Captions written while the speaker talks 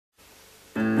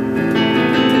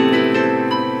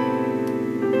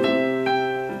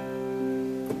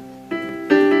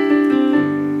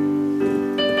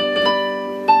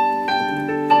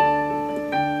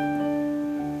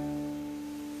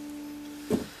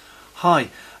Hi,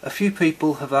 a few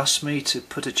people have asked me to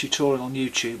put a tutorial on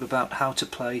YouTube about how to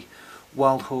play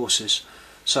Wild Horses.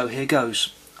 So here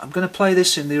goes. I'm going to play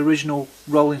this in the original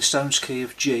Rolling Stones key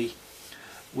of G,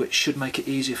 which should make it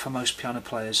easier for most piano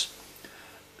players.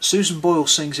 Susan Boyle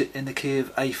sings it in the key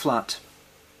of A flat.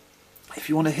 If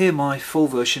you want to hear my full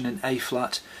version in A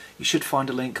flat, you should find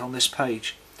a link on this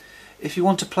page. If you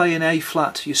want to play in A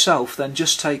flat yourself, then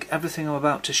just take everything I'm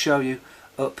about to show you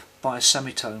up by a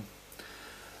semitone.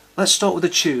 Let's start with the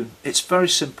tune. It's very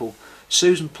simple.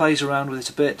 Susan plays around with it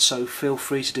a bit, so feel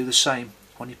free to do the same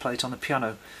when you play it on the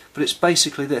piano. But it's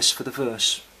basically this for the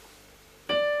verse.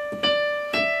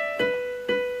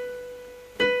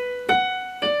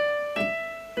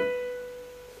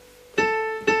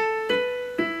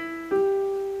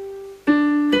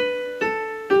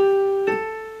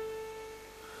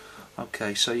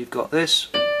 Okay, so you've got this,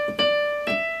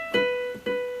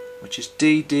 which is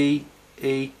D, D,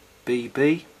 E, B,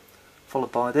 B,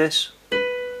 followed by this,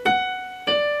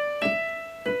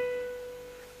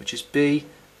 which is B,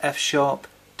 F sharp,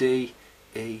 D,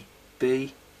 E,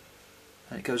 B,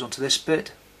 and it goes on to this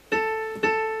bit,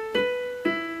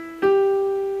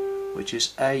 which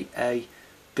is A,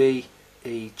 B,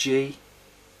 E, G,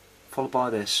 followed by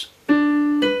this,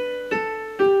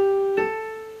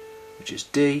 which is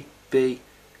D, B,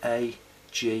 A,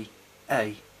 G,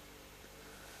 A.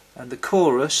 And the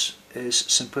chorus is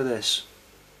simply this,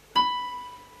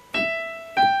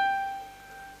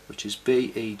 which is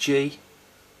B, E, G,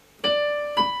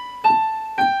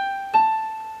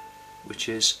 which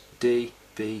is D,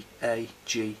 B, A,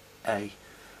 G, A.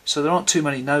 So there aren't too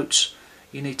many notes.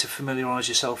 You need to familiarise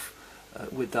yourself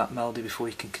with that melody before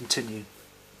you can continue.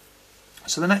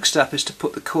 So the next step is to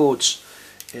put the chords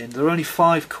in. There are only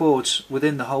 5 chords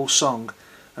within the whole song,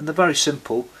 and they're very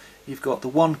simple. You've got the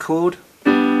 1 chord,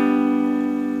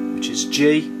 which is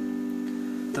G,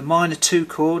 the minor 2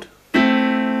 chord,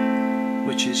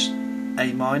 which is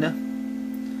A minor,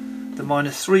 the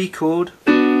minor 3 chord,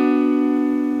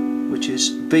 which is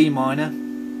B minor,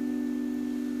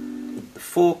 the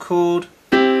 4 chord,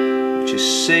 which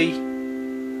is C,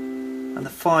 and the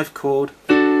 5 chord,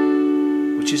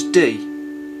 which is D.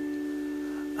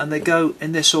 And they go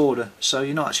in this order, so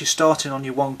you're not actually starting on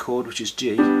your 1 chord, which is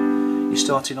G, you're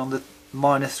starting on the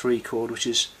minor 3 chord, which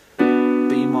is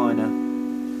B minor.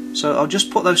 So I'll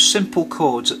just put those simple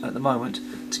chords at the moment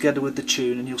together with the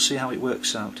tune, and you'll see how it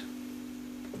works out.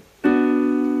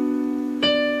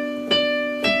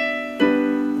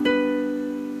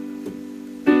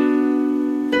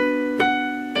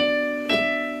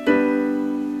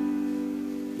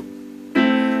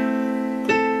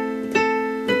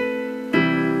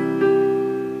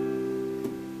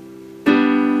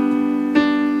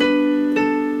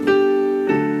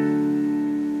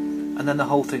 And then the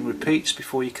whole thing repeats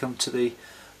before you come to the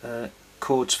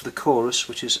chords for the chorus,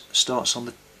 which starts on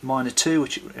the minor 2,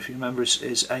 which if you remember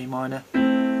is A minor,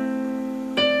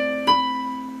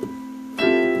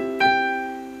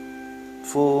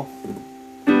 4,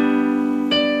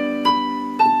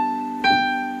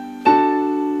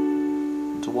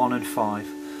 to 1 and 5.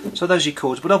 So those are your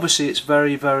chords, but obviously it's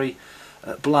very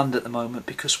bland at the moment,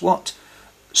 because what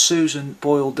Susan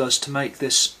Boyle does to make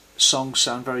this song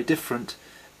sound very different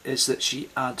is that she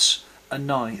adds a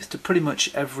 9th to pretty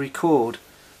much every chord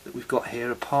that we've got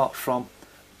here, apart from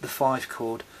the 5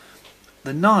 chord.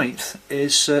 The 9th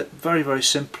is very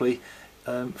simply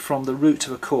from the root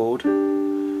of a chord,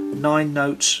 9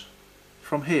 notes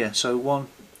from here. So 1,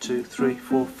 2, 3,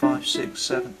 4, 5, 6,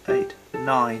 7, 8,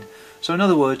 9. So in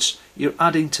other words, you're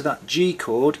adding to that G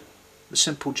chord, the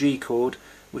simple G chord,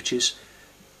 which is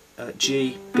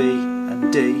G, B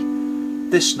and D,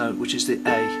 this note, which is the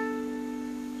A.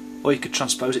 Or you could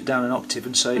transpose it down an octave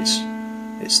and say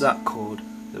it's that chord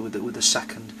with the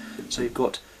second. So you've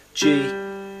got G,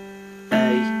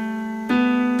 A,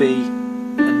 B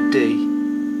and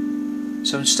D.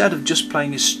 So instead of just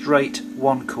playing a straight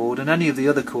 1 chord and any of the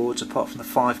other chords apart from the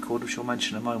 5 chord, which I'll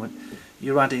mention in a moment,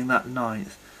 you're adding that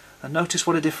 9th. And notice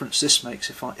what a difference this makes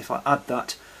if I add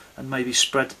that and maybe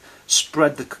spread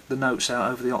the notes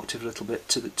out over the octave a little bit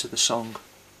to the song.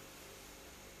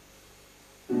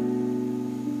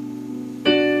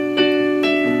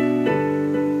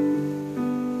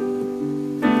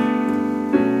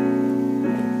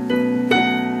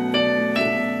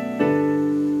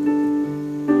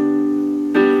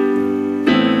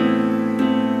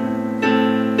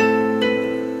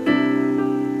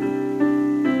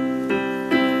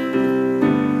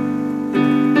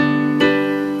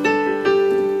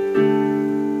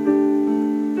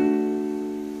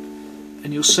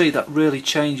 You'll see that really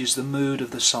changes the mood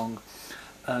of the song,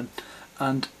 and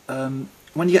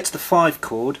when you get to the 5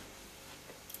 chord,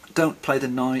 don't play the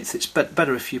ninth. It's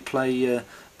better if you play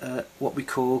what we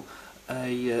call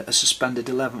a suspended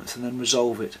 11th and then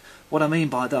resolve it. What I mean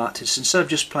by that is, instead of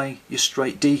just playing your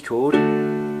straight D chord,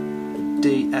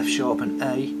 D, F sharp and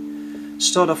A,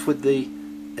 start off with the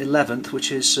 11th,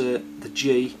 which is the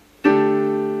G, and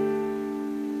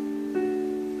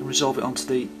resolve it onto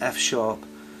the F sharp.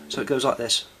 So it goes like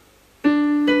this.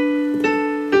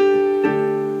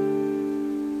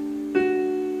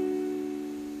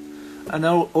 And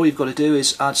then all you've got to do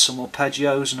is add some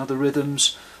arpeggios and other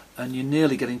rhythms, and you're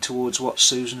nearly getting towards what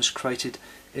Susan has created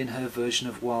in her version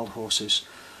of Wild Horses.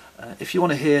 If you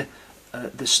want to hear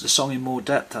the song in more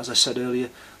depth, as I said earlier,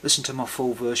 listen to my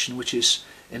full version, which is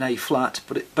in A flat,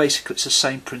 but basically it's the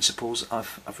same principles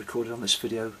I've recorded on this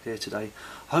video here today.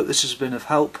 I hope this has been of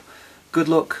help. Good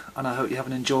luck, and I hope you have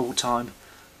an enjoyable time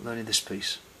learning this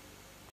piece.